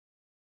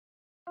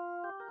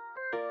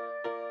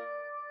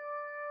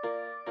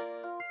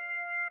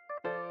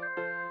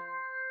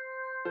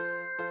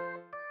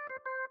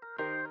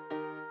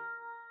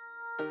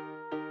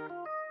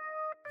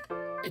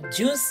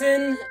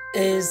Juicing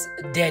is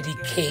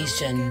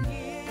dedication.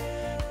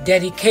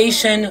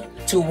 Dedication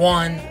to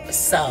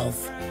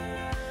oneself.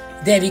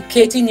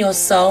 Dedicating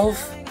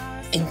yourself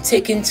in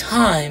taking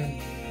time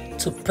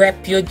to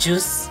prep your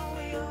juice,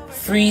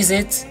 freeze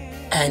it,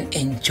 and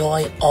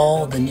enjoy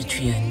all the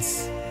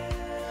nutrients.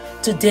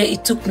 Today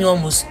it took me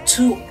almost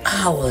 2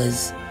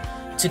 hours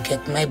to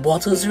get my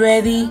bottles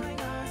ready,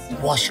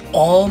 wash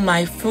all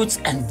my fruits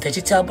and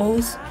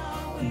vegetables,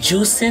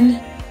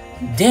 juicing,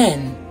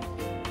 then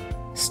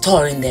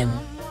storing them.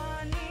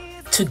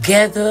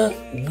 Together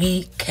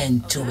we can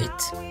do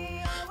it.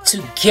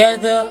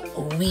 Together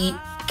we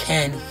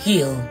can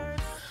heal.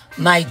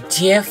 My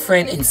dear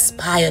friend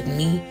inspired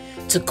me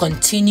to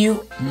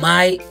continue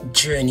my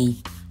journey.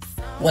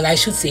 Well, I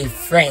should say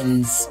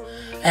friends.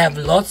 I have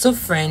lots of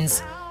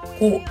friends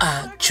who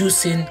are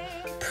juicing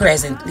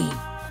presently,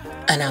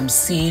 and I'm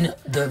seeing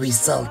the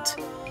result.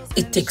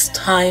 It takes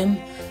time,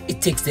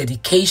 it takes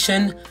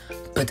dedication,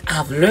 but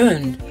I've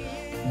learned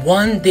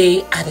one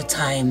day at a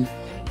time,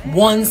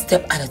 one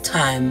step at a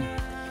time,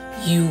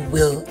 you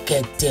will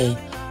get there.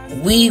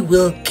 We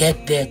will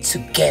get there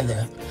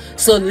together.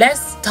 So let's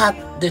start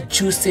the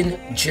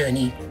juicing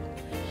journey.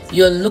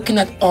 You're looking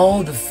at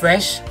all the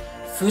fresh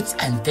fruits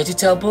and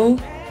vegetable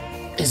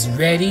is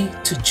ready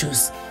to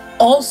juice.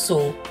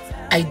 Also,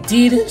 I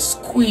did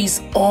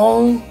squeeze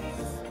all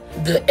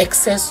the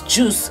excess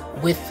juice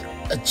with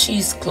a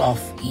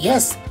cheesecloth.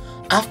 Yes,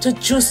 after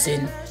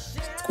juicing,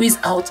 squeeze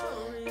out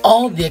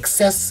all the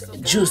excess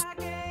juice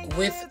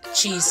with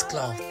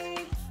cheesecloth.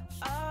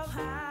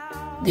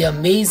 The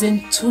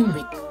amazing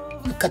turmeric.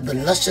 Look at the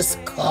luscious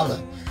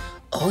color.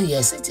 Oh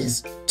yes, it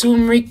is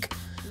turmeric,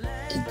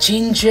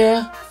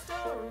 ginger,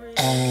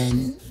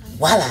 and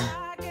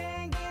voila,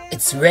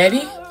 it's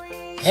ready.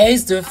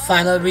 Here's the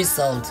final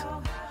result.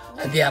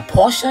 They are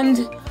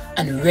portioned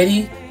and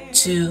ready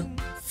to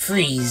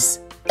freeze.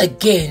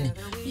 Again,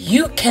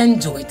 you can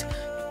do it.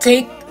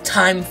 Take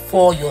time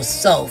for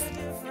yourself.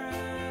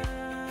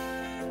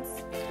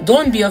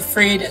 Don't be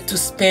afraid to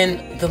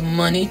spend the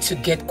money to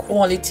get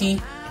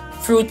quality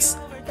fruits,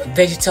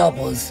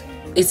 vegetables.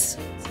 It's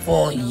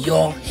for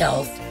your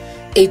health.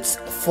 It's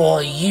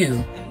for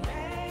you.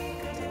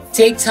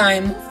 Take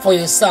time for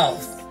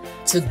yourself.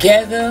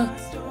 Together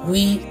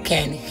we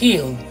can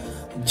heal.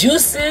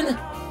 Juicing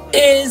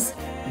is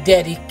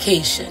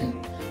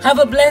dedication. Have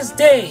a blessed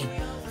day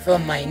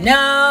from My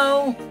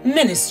Now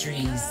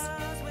Ministries.